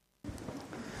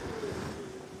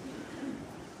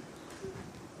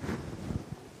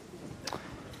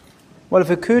Well, if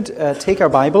we could take our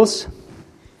Bibles,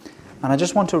 and I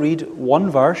just want to read one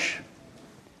verse.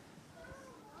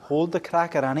 Hold the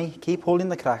cracker, Annie. Keep holding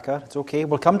the cracker. It's okay.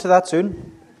 We'll come to that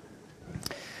soon.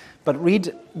 But we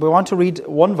want to read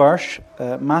one verse,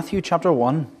 Matthew chapter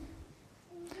 1,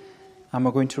 and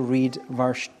we're going to read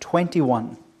verse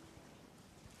 21.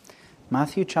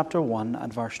 Matthew chapter 1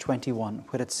 and verse 21,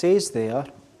 where it says there,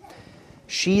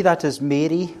 "She that is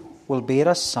Mary will bear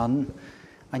a son,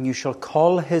 and you shall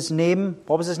call his name,"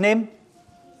 what was his name?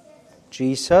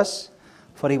 Jesus,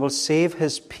 "for he will save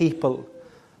his people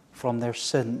from their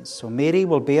sins." So Mary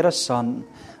will bear a son,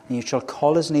 and you shall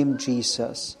call his name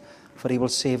Jesus, for he will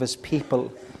save his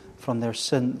people from their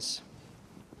sins.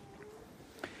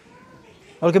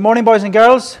 Well, good morning, boys and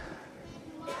girls.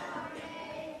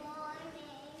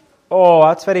 Oh,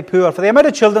 that's very poor. For the amount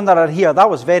of children that are here, that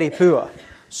was very poor.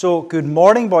 So, good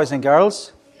morning, boys and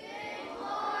girls. Good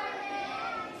morning.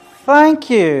 Thank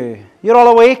you. You're all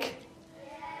awake?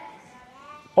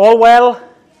 All well?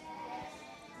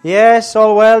 Yes,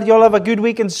 all well. You all have a good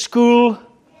week in school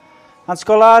and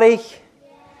Scolari?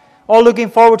 All looking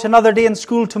forward to another day in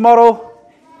school tomorrow?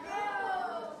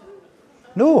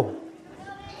 No.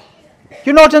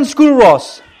 You're not in school,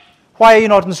 Ross. Why are you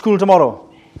not in school tomorrow?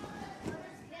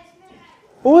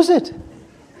 Oh, is it?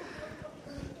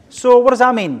 So what does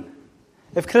that mean?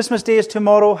 If Christmas Day is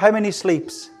tomorrow, how many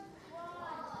sleeps?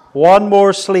 One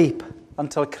more sleep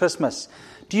until Christmas.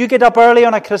 Do you get up early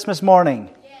on a Christmas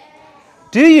morning? Yes.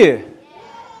 Do you? Yes.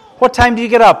 What time do you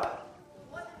get up?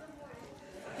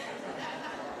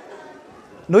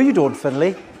 No, you don't,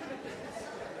 Finley.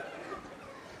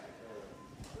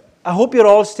 I hope you'll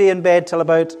all stay in bed till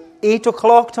about 8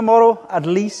 o'clock tomorrow, at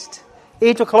least.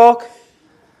 8 o'clock.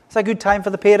 Is that a good time for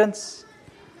the parents?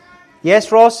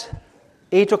 Yes, Ross?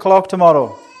 8 o'clock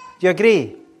tomorrow. Do you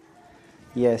agree?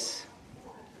 Yes.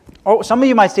 Oh, some of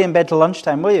you might stay in bed till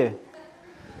lunchtime, will you?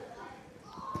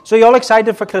 So you all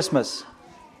excited for Christmas?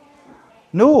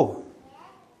 No.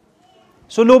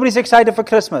 So nobody's excited for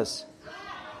Christmas?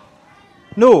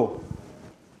 No.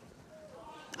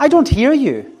 I don't hear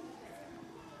you.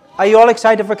 Are you all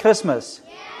excited for Christmas?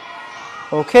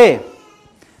 Okay.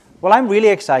 Well, I'm really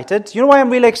excited. You know why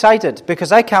I'm really excited?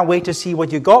 Because I can't wait to see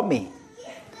what you got me.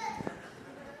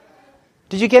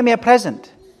 Did you get me a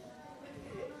present?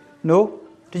 No?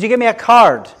 Did you get me a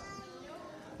card?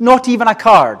 Not even a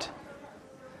card.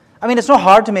 I mean, it's not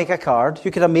hard to make a card.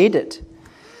 You could have made it.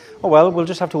 Oh, well, we'll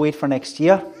just have to wait for next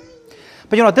year.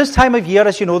 But, at this time of year,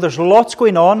 as you know, there's lots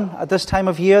going on at this time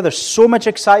of year. There's so much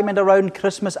excitement around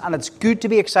Christmas, and it's good to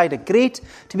be excited. Great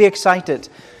to be excited.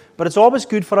 But it's always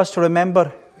good for us to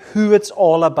remember who it's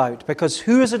all about. Because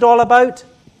who is it all about?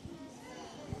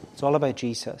 It's all about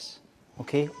Jesus.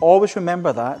 Okay? Always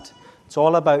remember that. It's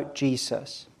all about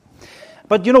Jesus.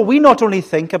 But, we not only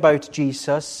think about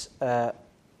Jesus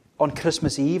on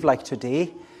Christmas Eve, like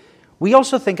today, we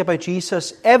also think about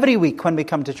Jesus every week when we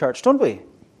come to church, don't we?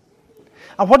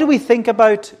 And what do we think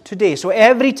about today? So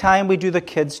every time we do the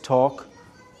kids' talk,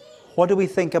 what do we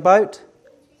think about?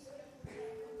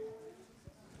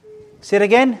 Say it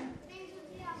again.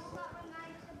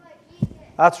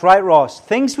 That's right, Ross.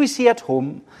 Things we see at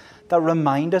home that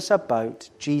remind us about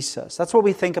Jesus. That's what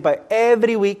we think about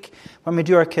every week when we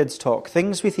do our kids' talk.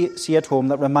 Things we see at home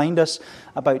that remind us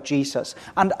about Jesus.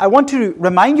 And I want to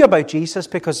remind you about Jesus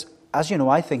because, as you know,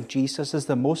 I think Jesus is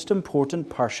the most important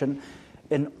person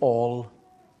in all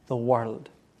the world.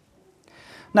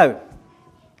 Now,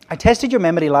 I tested your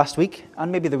memory last week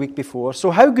and maybe the week before.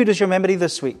 So how good is your memory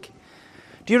this week?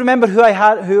 Do you remember who I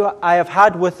have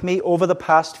had with me over the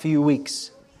past few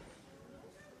weeks?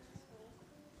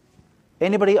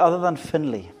 Anybody other than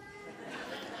Finley?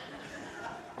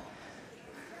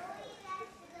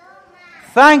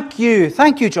 Thank you,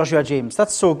 Joshua James.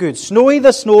 That's so good. Snowy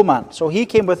the Snowman. So he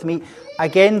came with me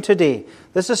again today.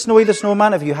 This is Snowy the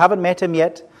Snowman. If you haven't met him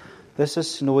yet, this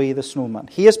is Snowy the Snowman.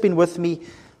 He has been with me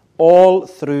all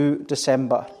through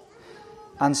December.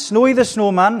 And Snowy the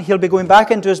Snowman, he'll be going back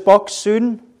into his box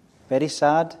soon. Very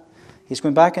sad. He's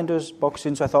going back into his box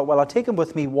soon, so I thought, well, I'll take him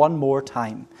with me one more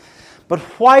time. But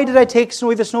why did I take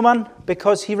Snowy the Snowman?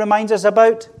 Because he reminds us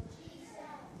about...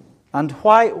 And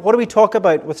why? What do we talk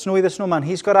about with Snowy the Snowman?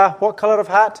 He's got a what colour of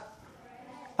hat?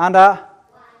 And a...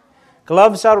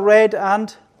 Gloves are red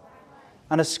and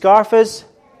his scarf is...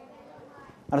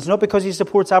 And it's not because he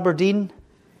supports Aberdeen.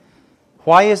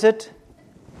 Why is it?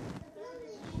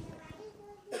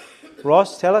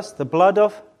 Ross, tell us. The blood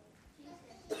of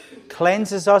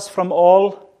cleanses us from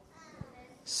all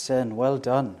sin. Well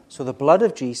done. So the blood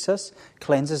of Jesus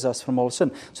cleanses us from all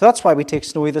sin. So that's why we take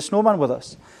Snowy the Snowman with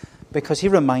us, because he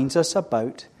reminds us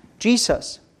about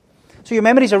Jesus. So your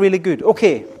memories are really good.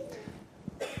 Okay.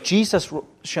 Jesus,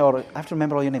 I have to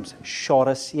remember all your names.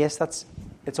 Shoris, yes,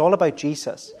 it's all about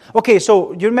Jesus. Okay,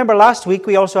 so you remember last week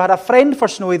we also had a friend for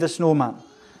Snowy the Snowman.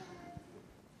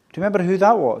 Do you remember who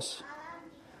that was?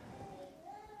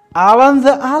 Alan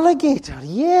the Alligator,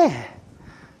 yeah.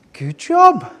 Good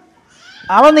job.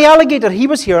 Alan the Alligator, he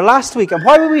was here last week. And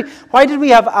why did we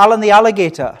have Alan the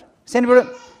Alligator? Is anybody...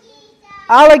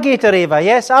 Alligator, Eva,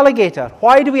 yes, alligator.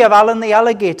 Why do we have Alan the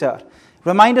Alligator?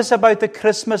 Remind us about the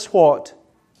Christmas what?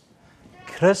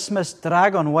 Christmas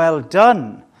dragon, well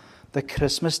done. The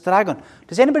Christmas dragon.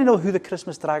 Does anybody know who the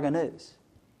Christmas dragon is?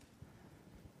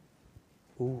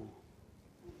 Ooh.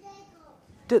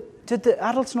 Did the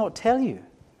adults not tell you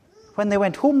when they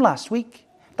went home last week?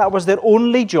 That was their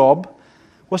only job,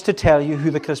 was to tell you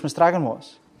who the Christmas dragon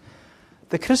was.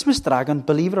 The Christmas dragon,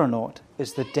 believe it or not,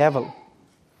 is the devil.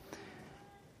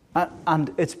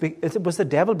 And it was the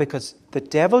devil because the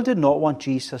devil did not want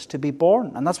Jesus to be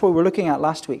born. And that's what we were looking at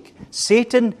last week.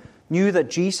 Satan knew that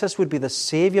Jesus would be the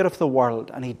Savior of the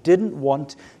world, and he didn't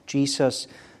want Jesus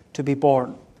to be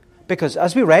born. Because,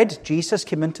 as we read, Jesus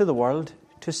came into the world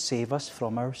to save us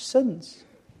from our sins.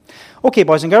 Okay,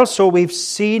 boys and girls, so we've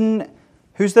seen...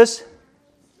 Who's this?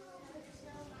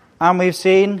 And we've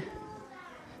seen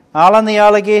Alan the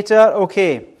Alligator.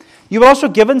 Okay. You were also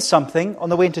given something on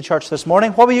the way into church this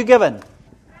morning. What were you given?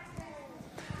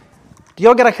 Do you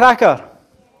all get a cracker?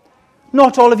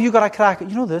 Not all of you got a cracker.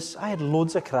 You know this? I had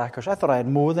loads of crackers. I thought I had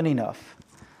more than enough.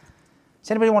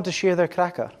 Does anybody want to share their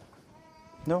cracker?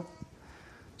 No?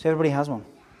 So everybody has one.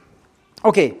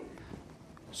 Okay.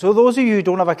 So those of you who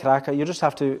don't have a cracker, you just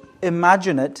have to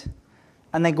imagine it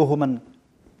and then go home and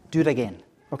do it again.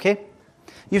 Okay?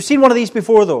 You've seen one of these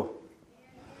before, though.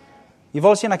 You've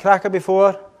all seen a cracker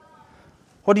before.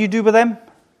 What do you do with them?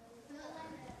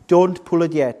 Don't pull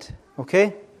it yet.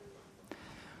 Okay?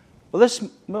 Well, this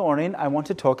morning I want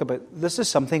to talk about, this is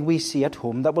something we see at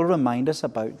home that will remind us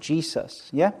about Jesus.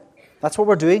 Yeah? That's what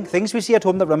we're doing. Things we see at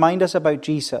home that remind us about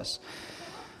Jesus.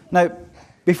 Now,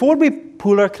 before we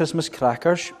pull our Christmas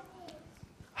crackers,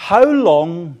 how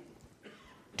long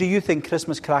do you think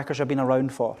Christmas crackers have been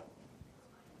around for?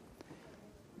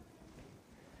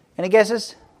 Any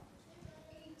guesses?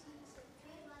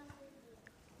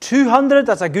 200,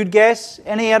 that's a good guess.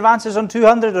 Any advances on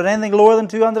 200 or anything lower than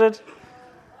 200?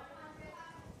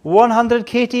 100,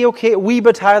 Katie, okay, a wee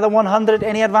bit higher than 100.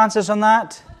 Any advances on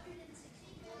that?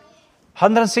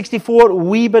 164, a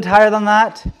wee bit higher than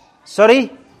that.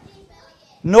 Sorry?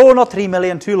 No, not 3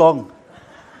 million, too long.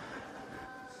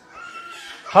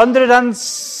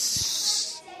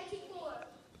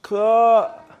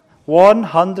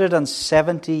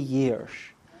 170 years.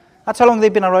 That's how long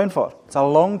they've been around for. It's a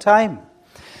long time.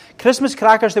 Christmas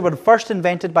crackers, they were first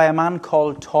invented by a man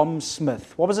called Tom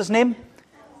Smith. What was his name?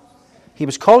 He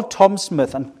was called Tom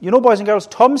Smith. And you know, boys and girls,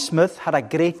 Tom Smith had a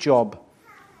great job.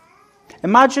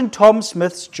 Imagine Tom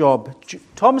Smith's job.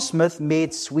 Tom Smith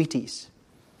made sweeties.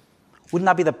 Wouldn't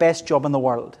that be the best job in the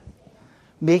world?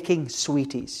 Making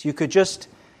sweeties. You could just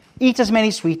eat as many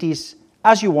sweeties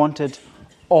as you wanted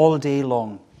all day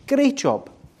long. Great job.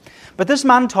 But this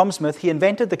man, Tom Smith, he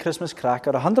invented the Christmas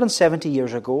cracker 170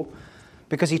 years ago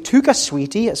because he took a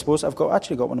sweetie. I suppose I've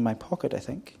actually got one in my pocket, I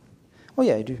think. Oh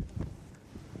yeah, I do.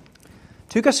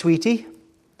 Took a sweetie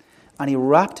and he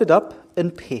wrapped it up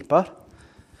in paper.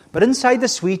 But inside the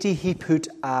sweetie, he put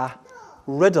a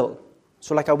riddle.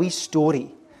 So like a wee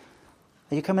story.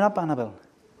 Are you coming up, Annabelle?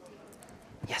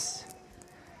 Yes.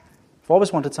 I've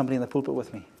always wanted somebody in the pulpit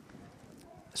with me.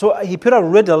 So he put a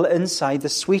riddle inside the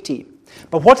sweetie.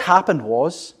 But what happened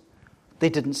was, they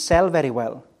didn't sell very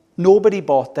well. Nobody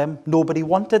bought them. Nobody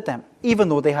wanted them, even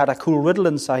though they had a cool riddle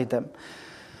inside them.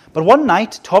 But one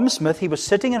night, Tom Smith, he was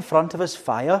sitting in front of his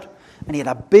fire, and he had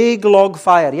a big log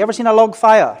fire. You ever seen a log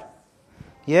fire?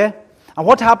 Yeah? And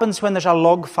what happens when there's a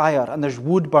log fire and there's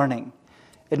wood burning?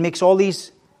 It makes all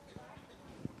these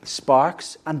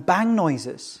sparks and bang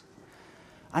noises.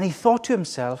 And he thought to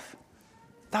himself,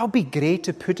 that would be great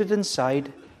to put it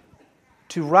inside,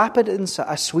 to wrap it inside,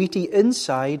 a sweetie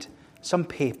inside some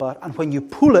paper, and when you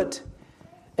pull it,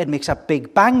 it makes a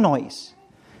big bang noise.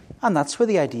 And that's where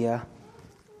the idea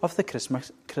of the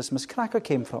Christmas cracker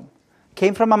came from.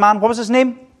 Came from a man, what was his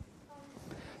name?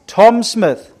 Tom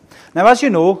Smith. Now, as you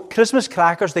know, Christmas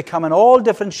crackers, they come in all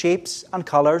different shapes and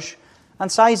colours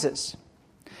and sizes.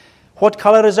 What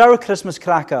colour is our Christmas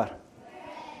cracker?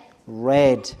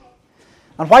 Red.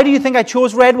 And why do you think I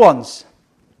chose red ones?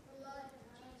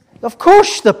 Of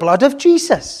course, the blood of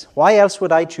Jesus. Why else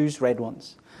would I choose red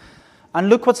ones? And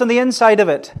look what's on the inside of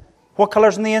it. What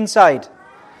colour's on the inside?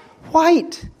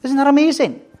 White. Isn't that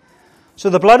amazing? So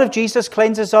the blood of Jesus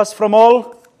cleanses us from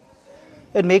all.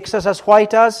 It makes us as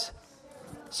white as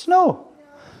snow.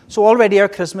 So already our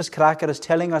Christmas cracker is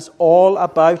telling us all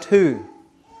about who?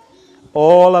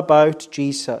 All about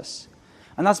Jesus.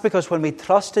 And that's because when we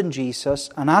trust in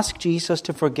Jesus and ask Jesus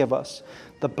to forgive us,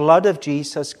 the blood of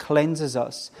Jesus cleanses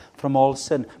us from all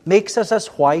sin. Makes us as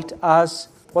white as,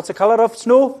 what's the color of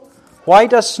snow?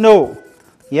 White as snow.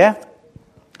 Yeah?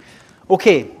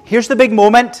 Okay, here's the big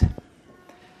moment.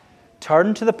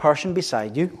 Turn to the person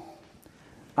beside you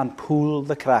and pull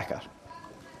the cracker.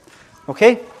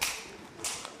 Okay?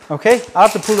 Okay? I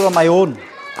have to pull it on my own.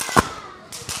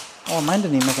 Oh, mine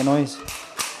didn't even make a noise.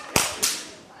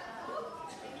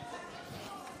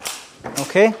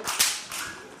 Okay?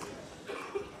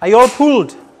 Are you all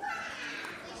pulled?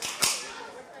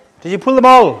 Did you pull them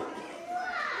all?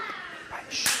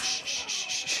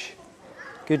 Shh.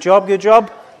 Good job, good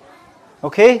job.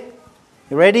 Okay?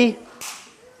 You ready?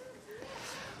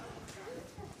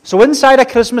 So inside a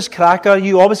Christmas cracker,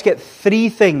 you always get 3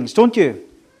 things, don't you?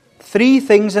 3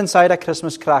 things inside a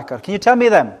Christmas cracker. Can you tell me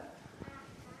them?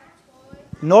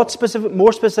 Not specific,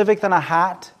 more specific than a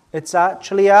hat. It's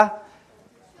actually a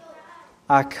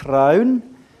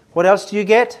crown. What else do you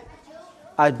get?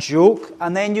 A joke.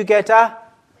 And then you get a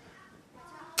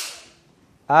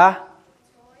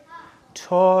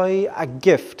toy, a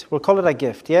gift. We'll call it a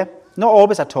gift, yeah? Not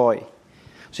always a toy.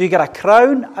 So you get a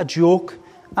crown, a joke,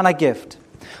 and a gift.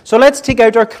 So let's take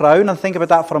out our crown and think about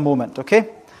that for a moment, okay?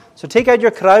 So take out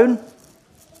your crown.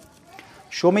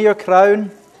 Show me your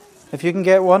crown, if you can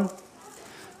get one.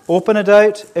 Open it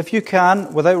out, if you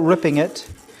can, without ripping it.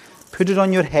 Put it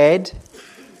on your head.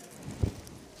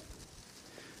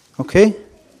 Okay?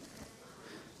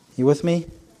 You with me?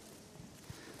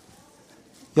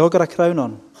 You all got a crown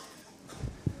on?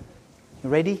 You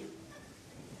ready?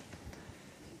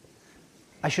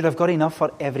 I should have got enough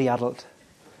for every adult.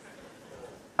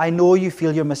 I know you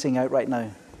feel you're missing out right now.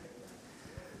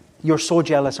 You're so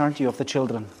jealous, aren't you, of the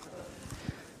children?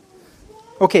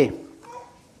 Okay.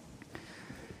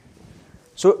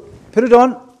 So, put it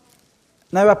on.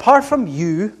 Now, apart from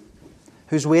you,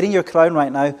 who's wearing your crown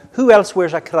right now, who else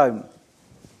wears a crown?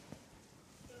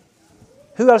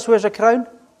 Who else wears a crown?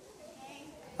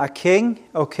 A king,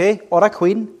 okay, or a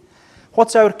queen.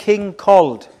 What's our king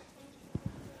called?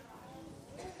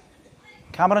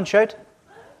 Cameron, shout.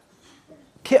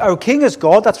 Our king is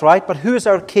God, that's right, but who is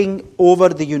our king over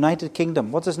the United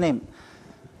Kingdom? What's his name?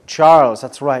 Charles,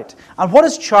 that's right. And what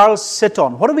does Charles sit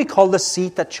on? What do we call the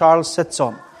seat that Charles sits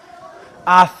on?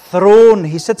 A throne.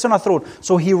 He sits on a throne.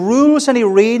 So he rules and he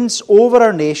reigns over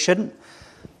our nation,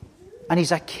 and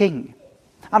he's a king.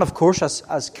 And of course,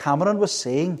 as Cameron was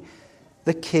saying,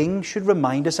 the king should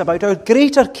remind us about our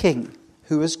greater king,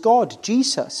 who is God.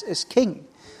 Jesus is king.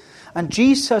 And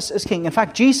Jesus is king. In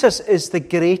fact, Jesus is the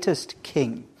greatest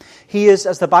king. He is,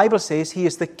 as the Bible says, he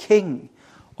is the King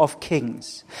of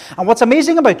kings. And what's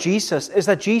amazing about Jesus is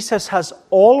that Jesus has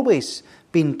always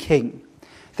been king.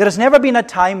 There has never been a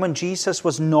time when Jesus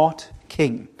was not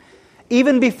king.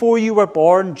 Even before you were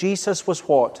born, Jesus was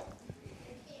what?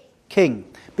 King.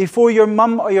 Before your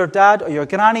mum or your dad or your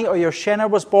granny or your shenner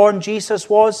was born, Jesus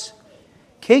was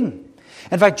king.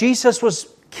 In fact, Jesus was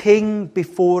king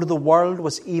before the world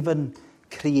was even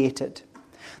created.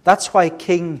 That's why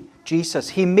King Jesus,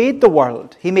 he made the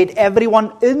world. He made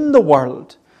everyone in the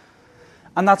world.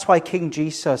 And that's why King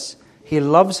Jesus, he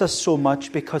loves us so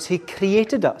much because he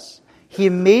created us. He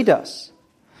made us.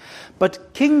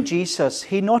 But King Jesus,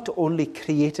 he not only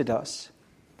created us.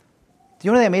 Do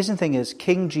you know the amazing thing is?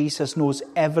 King Jesus knows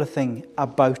everything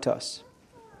about us.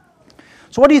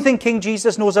 So what do you think King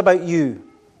Jesus knows about you?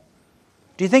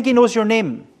 Do you think he knows your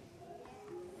name?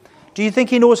 Do you think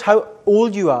he knows how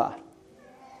old you are?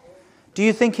 Do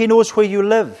you think he knows where you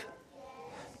live?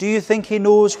 Do you think he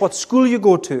knows what school you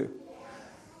go to?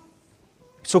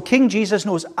 So King Jesus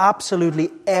knows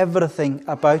absolutely everything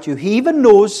about you. He even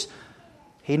knows,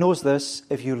 he knows this,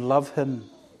 if you love him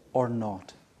or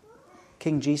not.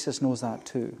 King Jesus knows that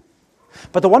too.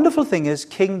 But the wonderful thing is,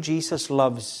 King Jesus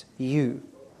loves you.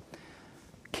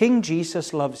 King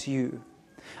Jesus loves you.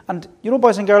 And you know,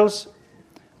 boys and girls,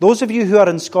 those of you who are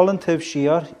in Scotland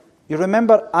Tivshire, you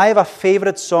remember I have a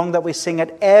favourite song that we sing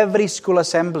at every school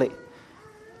assembly.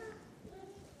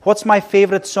 What's my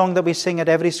favourite song that we sing at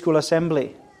every school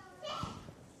assembly?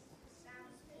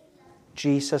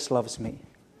 Jesus loves me.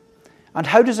 And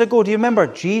how does it go? Do you remember?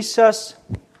 Jesus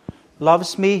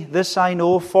loves me, this I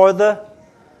know, for the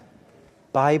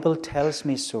Bible tells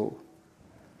me so.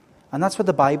 And that's what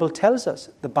the Bible tells us.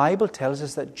 The Bible tells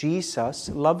us that Jesus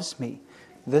loves me.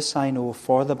 This I know,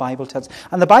 for the Bible tells.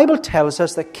 And the Bible tells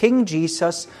us that King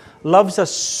Jesus loves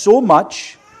us so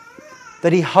much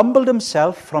that he humbled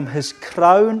himself from his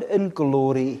crown in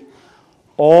glory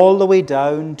all the way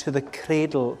down to the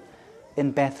cradle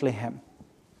in Bethlehem.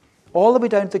 All the way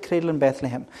down to the cradle in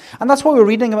Bethlehem. And that's what we're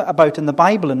reading about in the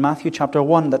Bible in Matthew chapter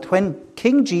 1, that when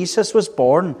King Jesus was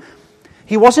born,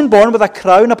 he wasn't born with a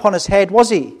crown upon his head, was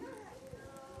he?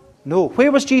 No.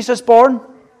 Where was Jesus born?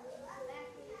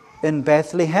 In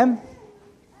Bethlehem.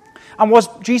 And was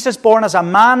Jesus born as a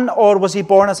man, or was he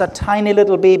born as a tiny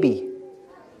little baby?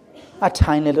 A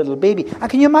tiny little baby. And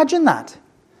can you imagine that?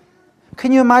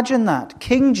 Can you imagine that?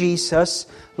 King Jesus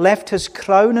left his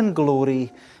crown and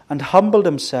glory and humbled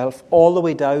himself all the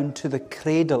way down to the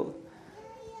cradle,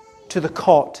 to the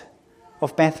cot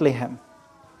of Bethlehem.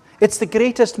 It's the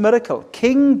greatest miracle.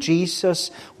 King Jesus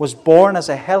was born as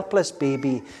a helpless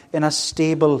baby in a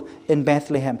stable in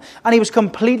Bethlehem. And he was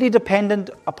completely dependent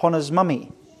upon his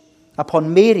mummy,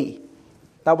 upon Mary.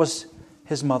 That was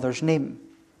his mother's name.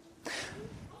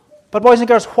 But boys and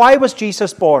girls, why was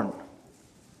Jesus born?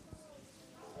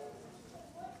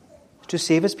 To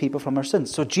save his people from their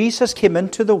sins. So Jesus came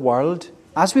into the world,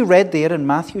 as we read there in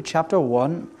Matthew chapter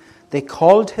 1, they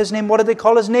called his name, what did they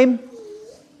call his name?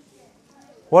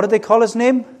 What did they call his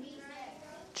name?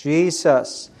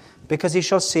 Jesus. Because he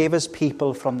shall save his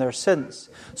people from their sins.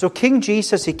 So King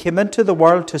Jesus, he came into the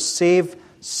world to save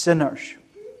sinners.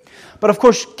 But of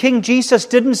course, King Jesus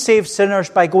didn't save sinners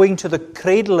by going to the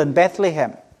cradle in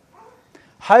Bethlehem.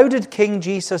 How did King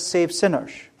Jesus save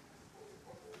sinners?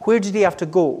 Where did he have to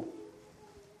go?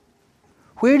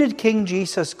 Where did King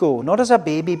Jesus go? Not as a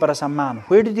baby, but as a man.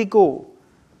 Where did he go?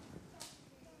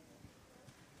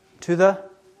 To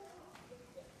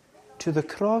the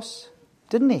cross,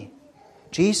 didn't he?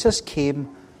 Jesus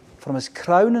came from his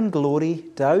crown and glory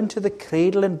down to the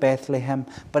cradle in Bethlehem,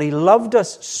 but he loved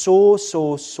us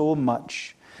so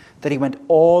much that he went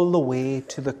all the way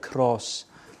to the cross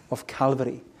of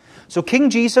Calvary. So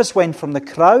King Jesus went from the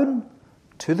crown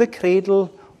to the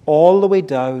cradle all the way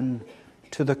down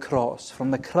to the cross.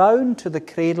 From the crown to the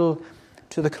cradle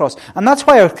to the cross. And that's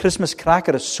why our Christmas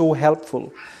cracker is so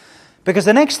helpful. Because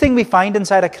the next thing we find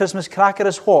inside a Christmas cracker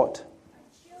is what?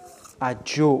 A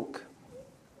joke.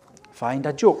 Find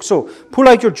a joke. So, pull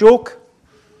out your joke.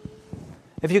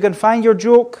 If you can find your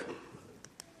joke.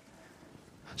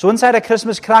 So inside a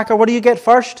Christmas cracker, what do you get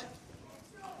first?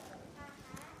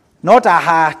 Not a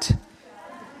hat.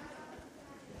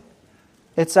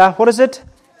 It's a, what is it?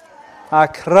 A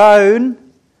crown.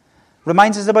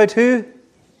 Reminds us about who?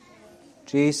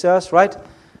 Jesus, right?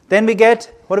 Then we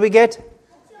get, what do we get?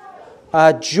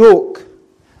 A joke.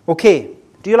 Okay,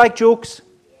 do you like jokes?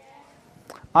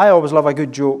 I always love a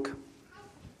good joke.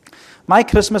 My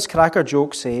Christmas cracker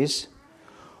joke says,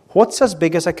 what's as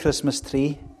big as a Christmas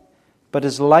tree, but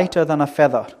is lighter than a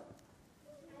feather?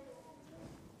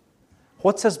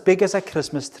 What's as big as a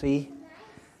Christmas tree,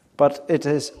 but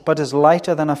is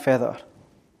lighter than a feather?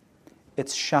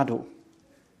 It's shadow.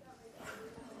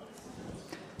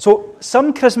 So,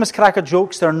 some Christmas cracker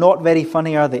jokes, they're not very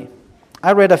funny, are they?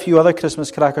 I read a few other Christmas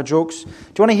cracker jokes. Do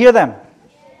you want to hear them?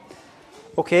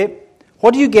 Okay.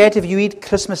 What do you get if you eat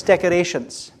Christmas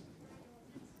decorations?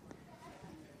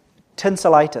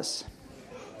 Tinselitis.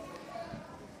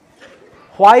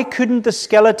 Why couldn't the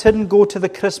skeleton go to the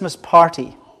Christmas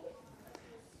party?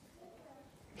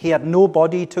 He had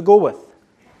nobody to go with.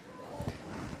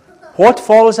 What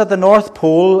falls at the North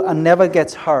Pole and never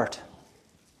gets hurt?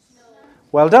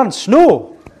 Well done.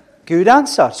 Snow. Good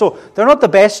answer. So, they're not the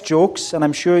best jokes, and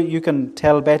I'm sure you can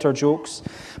tell better jokes.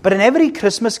 But in every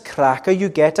Christmas cracker, you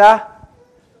get a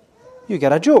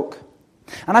joke.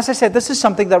 And as I said, this is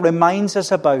something that reminds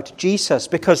us about Jesus,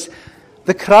 because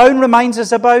the crown reminds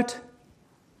us about,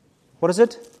 what is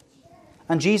it?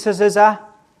 And Jesus is a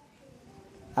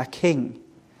king.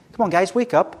 Come on, guys,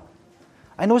 wake up.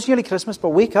 I know it's nearly Christmas, but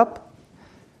wake up.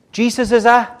 Jesus is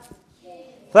a king.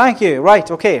 Thank you. Right,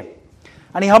 okay.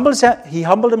 And he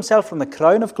humbled himself from the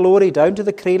crown of glory down to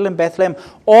the cradle in Bethlehem,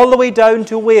 all the way down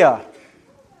to where?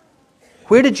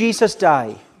 Where did Jesus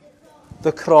die?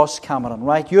 The cross, Cameron,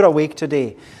 right? You're awake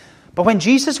today. But when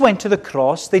Jesus went to the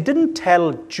cross, they didn't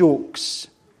tell jokes.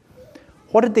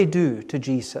 What did they do to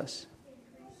Jesus?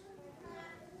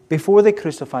 Before they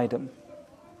crucified him,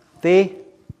 they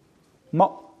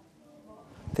mocked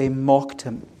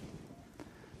him.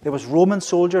 There was Roman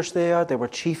soldiers there, there were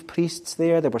chief priests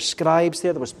there were scribes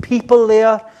there was people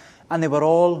there, and they were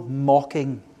all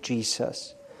mocking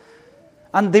Jesus.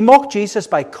 And they mocked Jesus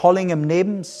by calling him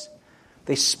names.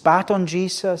 They spat on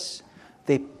Jesus.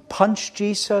 They punched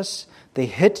Jesus. They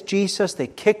hit Jesus. They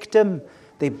kicked him.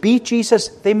 They beat Jesus.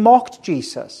 They mocked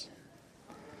Jesus.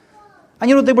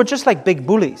 And they were just like big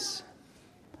bullies.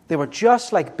 They were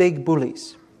just like big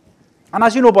bullies. And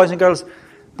as you know, boys and girls,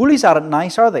 bullies aren't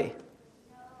nice, are they?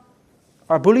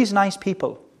 Are bullies nice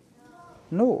people?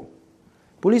 No.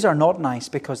 Bullies are not nice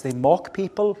because they mock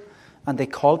people and they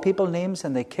call people names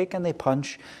and they kick and they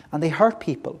punch and they hurt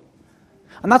people.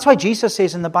 And that's why Jesus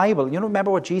says in the Bible, remember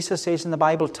what Jesus says in the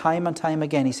Bible time and time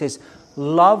again. He says,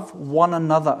 love one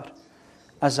another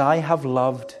as I have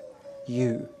loved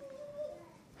you.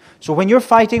 So when you're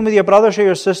fighting with your brothers or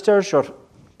your sisters or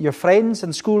your friends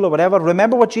in school or whatever,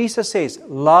 remember what Jesus says,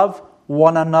 love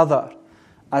one another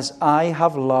as I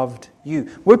have loved you.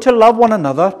 We're to love one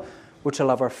another. We're to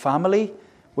love our family.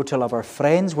 We're to love our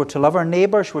friends. We're to love our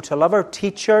neighbors. We're to love our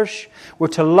teachers. We're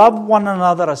to love one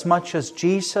another as much as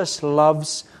Jesus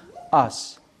loves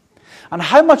us. And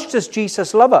how much does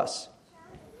Jesus love us?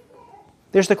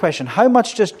 There's the question. How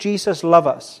much does Jesus love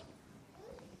us?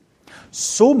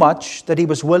 So much that he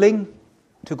was willing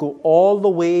to go all the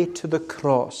way to the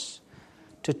cross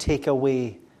to take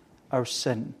away our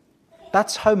sin.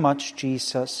 That's how much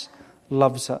Jesus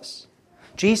loves us.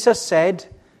 Jesus said,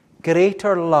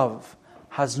 greater love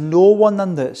has no one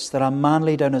than this, that a man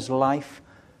lay down his life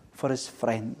for his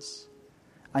friends.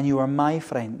 And you are my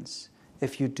friends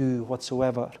if you do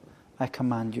whatsoever I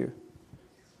command you.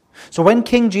 So when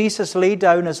King Jesus laid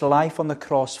down his life on the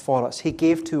cross for us, he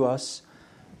gave to us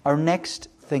our next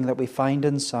thing that we find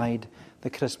inside the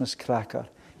Christmas cracker.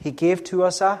 He gave to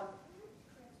us a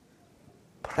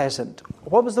present.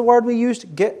 What was the word we used?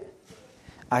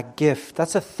 A gift.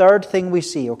 That's the third thing we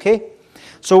see, okay?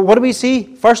 So what do we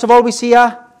see? First of all, we see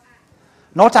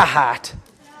not a hat.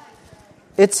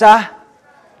 It's a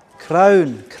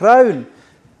crown. Crown.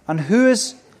 And who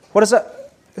is it?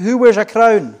 Who wears a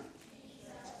crown?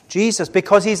 Jesus,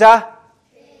 because he's a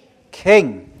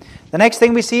king. The next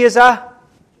thing we see is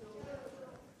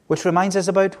which reminds us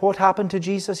about what happened to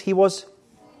Jesus. He was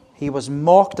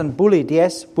mocked and bullied.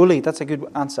 Yes, bullied. That's a good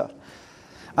answer.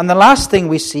 And the last thing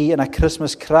we see in a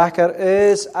Christmas cracker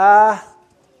is a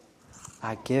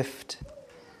gift.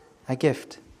 A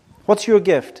gift. What's your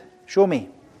gift? Show me.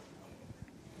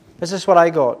 This is what I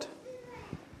got.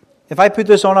 If I put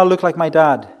this on, I'll look like my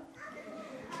dad.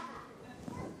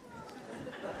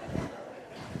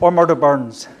 Or Murdo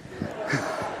Burns.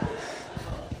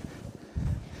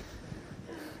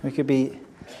 I could be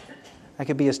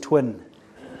his twin.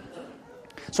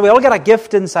 So we all get a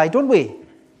gift inside, don't we?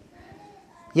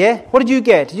 Yeah? What did you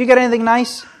get? Did you get anything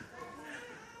nice?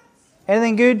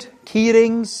 Anything good? Key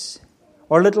rings?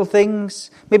 Or little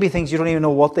things? Maybe things you don't even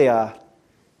know what they are.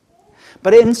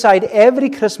 But inside every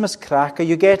Christmas cracker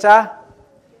you get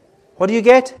what do you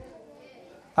get?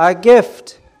 A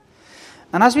gift.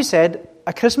 And as we said,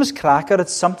 a Christmas cracker,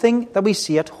 it's something that we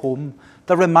see at home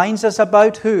that reminds us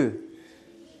about who?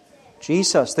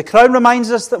 Jesus. The crown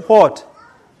reminds us that what?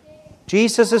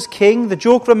 Jesus is king. The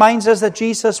joke reminds us that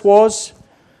Jesus was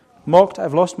mocked.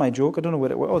 I've lost my joke. I don't know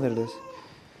where it was. Oh, there it is.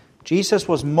 Jesus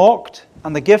was mocked.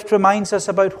 And the gift reminds us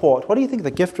about what? What do you think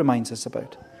the gift reminds us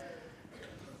about?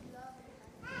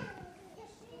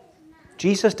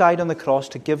 Jesus died on the cross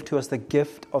to give to us the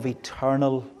gift of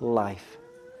eternal life.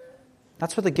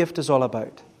 That's what the gift is all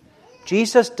about.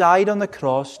 Jesus died on the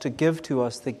cross to give to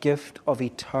us the gift of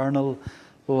eternal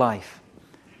life.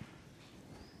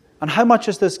 And how much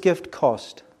does this gift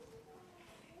cost?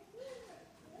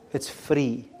 It's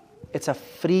free. It's a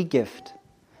free gift.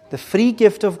 The free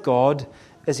gift of God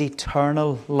is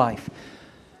eternal life.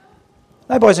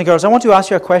 Now, boys and girls, I want to ask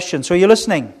you a question. So are you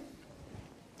listening?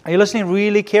 Are you listening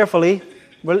really carefully?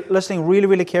 We're listening really,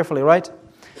 really carefully, right?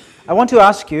 I want to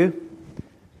ask you,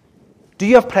 do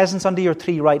you have presents under your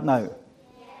tree right now?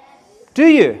 Yes. Do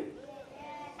you? Yes.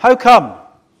 How come?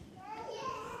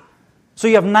 So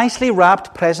you have nicely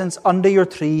wrapped presents under your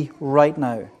tree right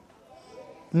now.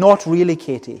 Not really,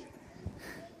 Katie.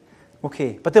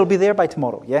 Okay, but they'll be there by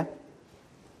tomorrow, yeah?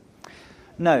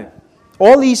 Now,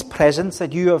 all these presents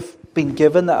that you have been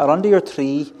given that are under your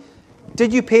tree,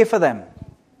 did you pay for them?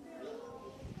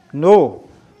 No.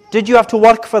 Did you have to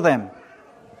work for them?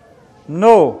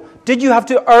 No. Did you have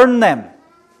to earn them?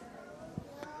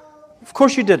 Of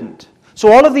course you didn't.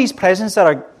 So all of these presents that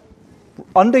are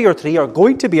under your tree, are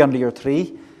going to be under your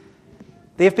tree,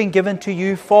 they've been given to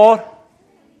you for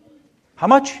how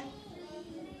much?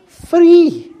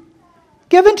 Free.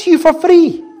 Given to you for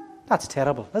free. That's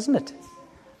terrible, isn't it?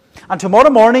 And tomorrow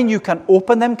morning you can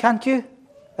open them, can't you?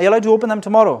 Are you allowed to open them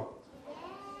tomorrow?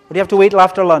 Or do you have to wait till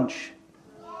after lunch?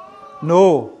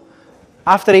 No.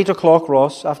 After 8 o'clock,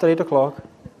 Ross. After 8 o'clock.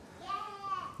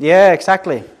 Yeah,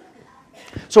 exactly.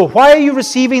 So why are you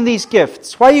receiving these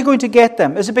gifts? Why are you going to get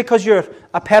them? Is it because you're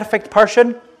a perfect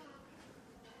person?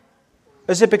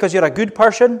 Is it because you're a good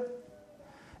person?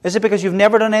 Is it because you've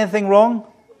never done anything wrong?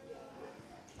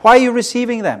 Why are you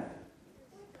receiving them?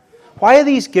 Why are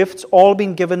these gifts all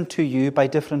being given to you by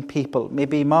different people?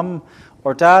 Maybe mum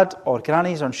or dad or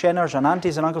grannies or sheners and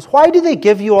aunties and uncles. Why do they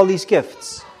give you all these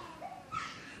gifts?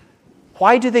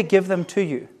 Why do they give them to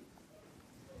you?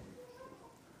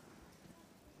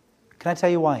 Can I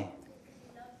tell you why?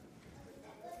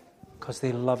 Because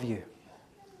they love you.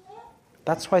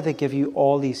 That's why they give you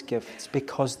all these gifts,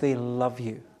 because they love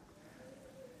you.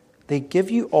 They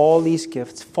give you all these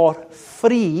gifts for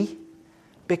free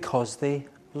because they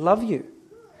love you.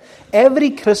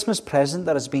 Every Christmas present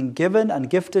that has been given and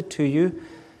gifted to you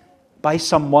by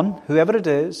someone, whoever it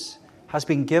is, has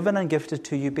been given and gifted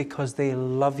to you because they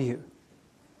love you.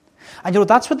 And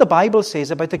that's what the Bible says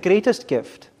about the greatest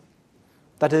gift.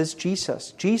 That is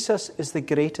Jesus. Jesus is the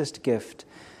greatest gift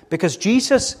because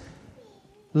Jesus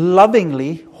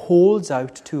lovingly holds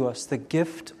out to us the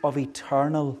gift of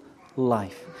eternal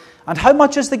life. And how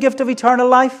much is the gift of eternal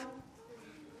life?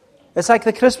 It's like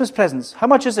the Christmas presents. How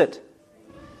much is it?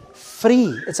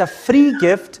 Free. It's a free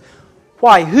gift.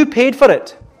 Why? Who paid for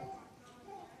it?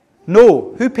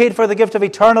 No. Who paid for the gift of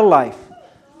eternal life?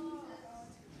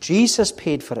 Jesus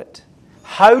paid for it.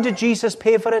 How did Jesus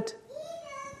pay for it?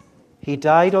 He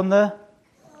died on the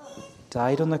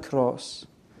cross.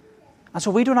 And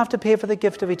so we don't have to pay for the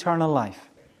gift of eternal life.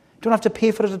 We don't have to pay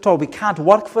for it at all. We can't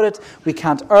work for it. We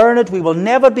can't earn it. We will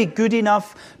never be good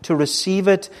enough to receive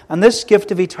it. And this gift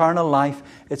of eternal life,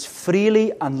 it's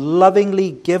freely and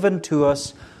lovingly given to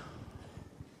us.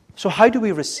 So how do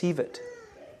we receive it?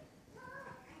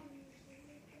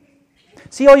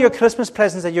 See all your Christmas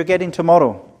presents that you're getting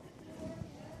tomorrow.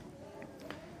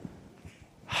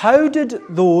 How did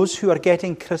those who are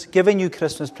giving you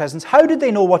Christmas presents, how did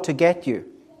they know what to get you?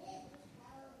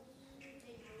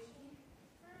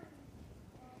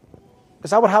 Is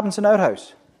that what happens in our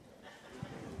house?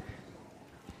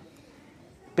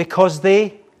 Because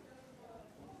they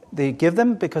give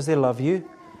them because they love you.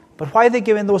 But why are they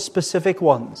giving those specific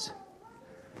ones?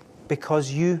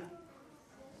 Because you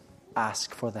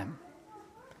ask for them.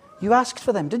 You asked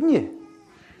for them, didn't you?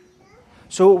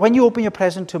 So when you open your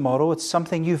present tomorrow, it's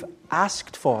something you've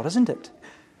asked for, isn't it?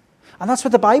 And that's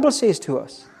what the Bible says to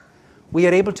us. We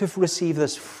are able to receive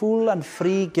this full and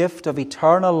free gift of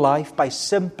eternal life by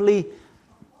simply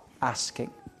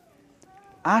asking.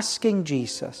 Asking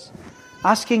Jesus.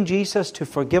 Asking Jesus to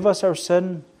forgive us our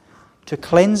sin, to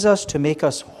cleanse us, to make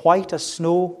us white as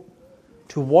snow,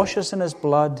 to wash us in His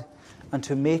blood, and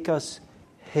to make us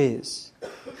His.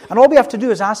 And all we have to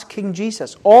do is ask King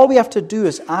Jesus. All we have to do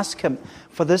is ask Him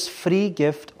for this free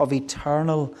gift of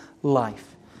eternal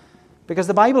life. Because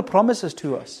the Bible promises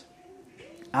to us,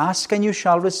 ask and you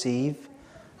shall receive,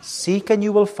 seek and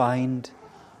you will find,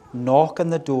 knock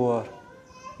and the door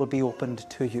will be opened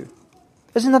to you.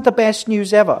 Isn't that the best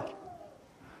news ever?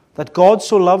 That God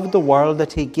so loved the world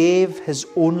that He gave His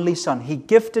only Son. He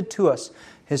gifted to us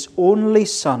His only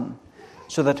Son,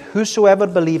 so that whosoever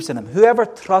believes in Him, whoever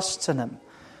trusts in Him,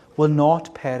 will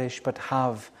not perish but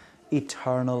have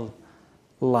eternal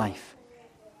life.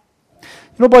 You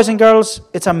know, boys and girls,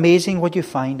 it's amazing what you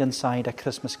find inside a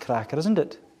Christmas cracker, isn't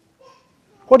it?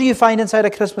 What do you find inside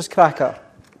a Christmas cracker?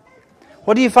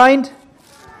 What do you find?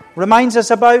 Reminds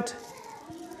us about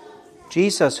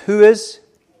Jesus. Who is?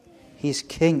 He's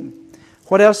King.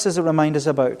 What else does it remind us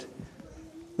about?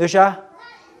 There's a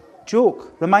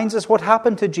joke. Reminds us what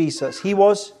happened to Jesus. He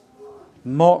was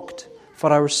mocked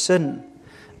for our sin.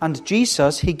 And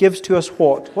Jesus, He gives to us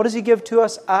what? What does He give to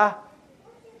us? A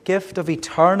gift of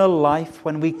eternal life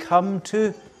when we come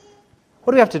to...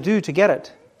 What do we have to do to get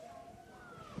it?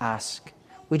 Ask.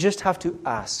 We just have to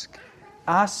ask.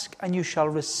 Ask and you shall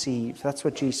receive. That's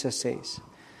what Jesus says.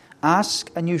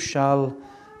 Ask and you shall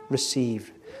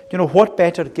receive. You know, what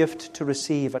better gift to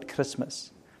receive at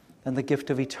Christmas than the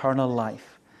gift of eternal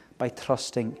life by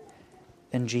trusting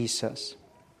in Jesus?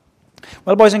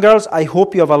 Well, boys and girls, I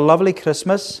hope you have a lovely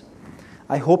Christmas.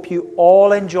 I hope you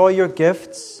all enjoy your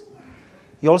gifts.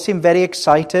 You all seem very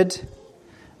excited.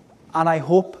 And I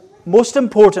hope, most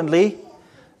importantly,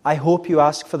 I hope you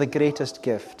ask for the greatest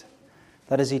gift.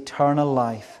 That is eternal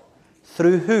life.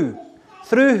 Through who?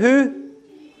 Through who?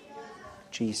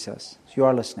 Jesus. So you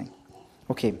are listening.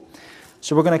 Okay.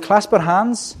 So we're going to clasp our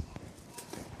hands.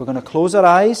 We're going to close our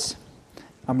eyes.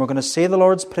 And we're going to say the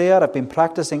Lord's Prayer. I've been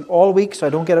practicing all week so I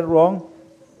don't get it wrong.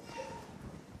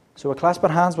 So we'll clasp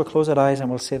our hands, we'll close our eyes, and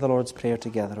we'll say the Lord's Prayer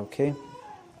together, okay?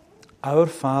 Our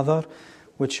Father,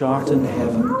 which art in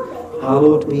heaven,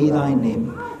 hallowed be thy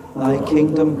name. Thy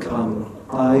kingdom come,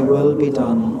 thy will be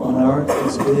done on earth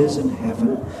as it is in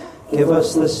heaven. Give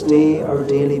us this day our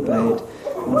daily bread,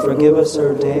 and forgive us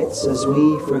our debts as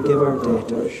we forgive our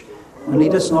debtors. And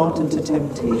lead us not into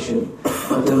temptation,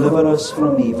 but deliver us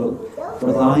from evil.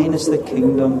 For thine is the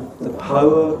kingdom, the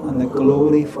power, and the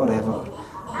glory forever.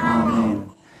 Amen.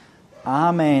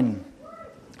 Amen.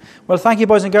 Well, thank you,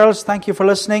 boys and girls. Thank you for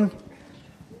listening.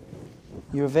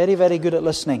 You're very, very good at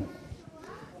listening.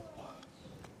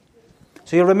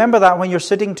 So you remember that when you're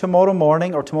sitting tomorrow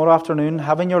morning or tomorrow afternoon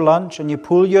having your lunch and you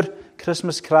pull your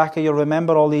Christmas cracker, you'll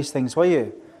remember all these things, will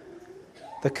you?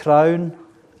 The crown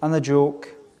and the joke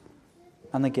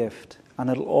and the gift. And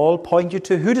it'll all point you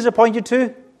to, who does it point you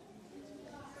to?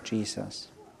 Jesus.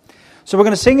 So we're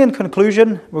going to sing in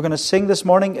conclusion. We're going to sing this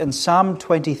morning in Psalm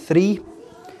 23.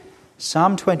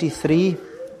 Psalm 23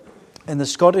 in the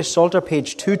Scottish Psalter,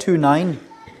 page 229.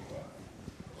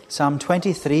 Psalm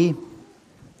 23.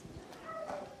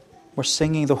 We're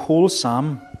singing the whole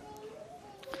psalm.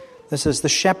 This is the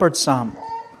Shepherd Psalm.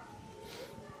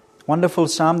 Wonderful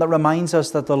psalm that reminds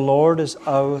us that the Lord is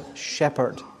our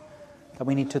shepherd, that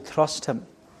we need to trust Him.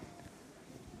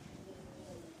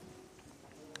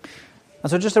 And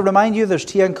so just to remind you, there's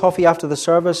tea and coffee after the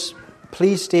service.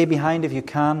 Please stay behind if you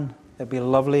can. It'd be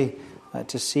lovely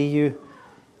to see you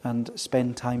and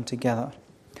spend time together.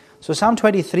 So Psalm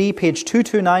 23, page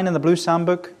 229 in the Blue Psalm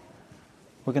Book.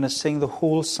 We're going to sing the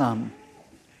whole psalm.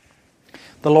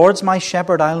 The Lord's my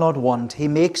shepherd, I'll not want. He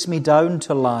makes me down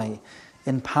to lie.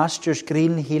 In pastures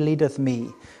green He leadeth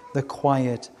me, the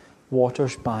quiet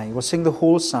waters by. We'll sing the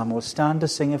whole psalm. We'll stand to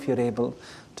sing if you're able,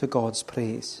 to God's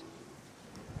praise.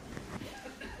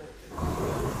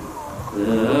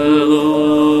 The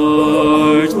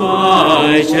Lord's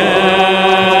my shepherd,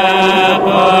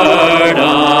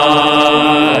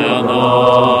 I'll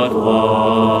not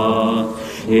want.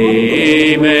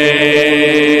 He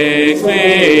makes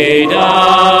me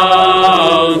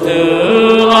down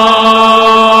to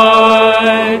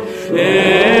lie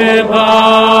in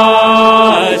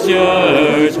pastures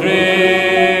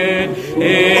green. He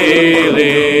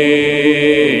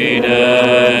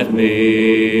leadeth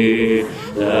me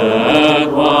the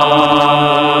quiet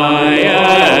waters by.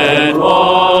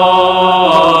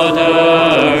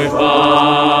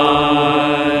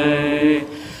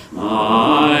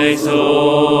 My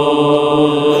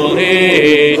soul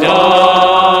He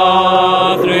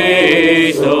doth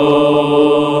restore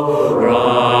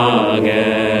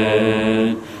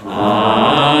again,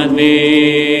 and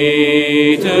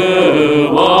me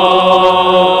to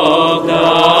walk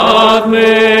doth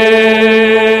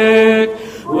make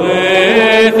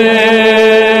within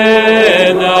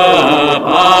the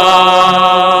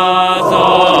paths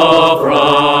of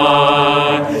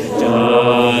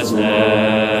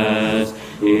righteousness,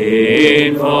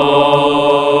 in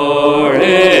for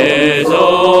His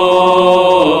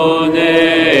own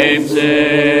name's sake.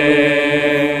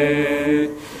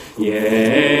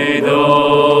 Yea,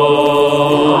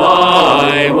 though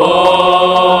I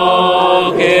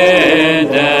walk in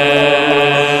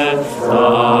death's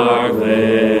dark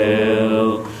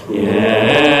vale,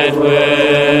 yet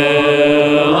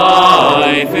will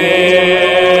I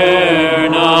fear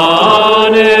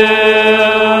none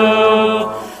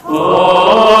ill,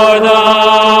 for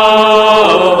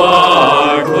Thou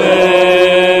art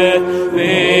with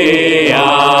me,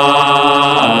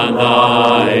 and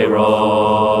Thy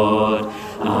rod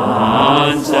and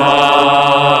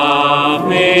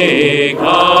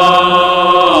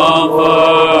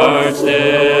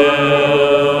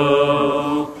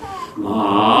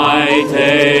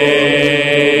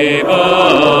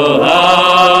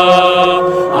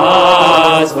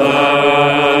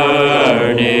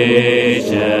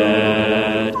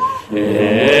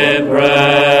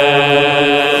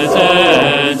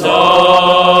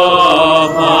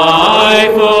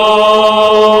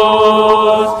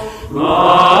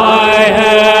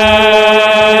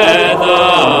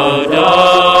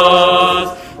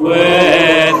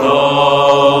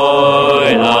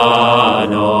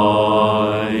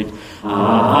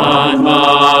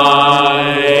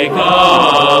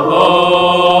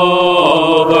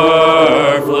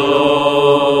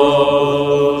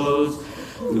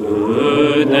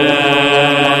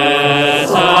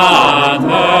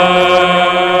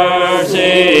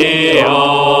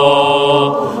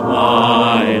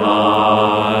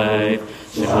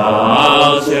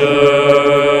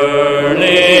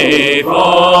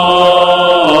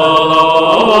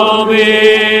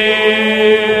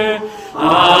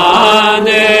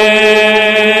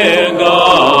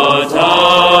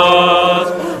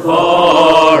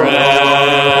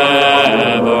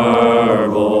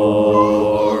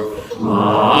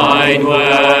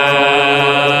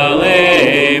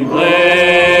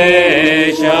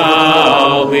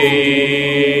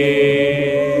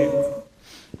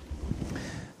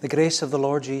The grace of the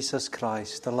Lord Jesus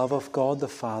Christ, the love of God the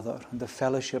Father, and the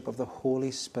fellowship of the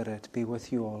Holy Spirit be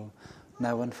with you all,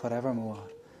 now and forevermore.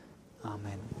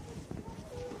 Amen.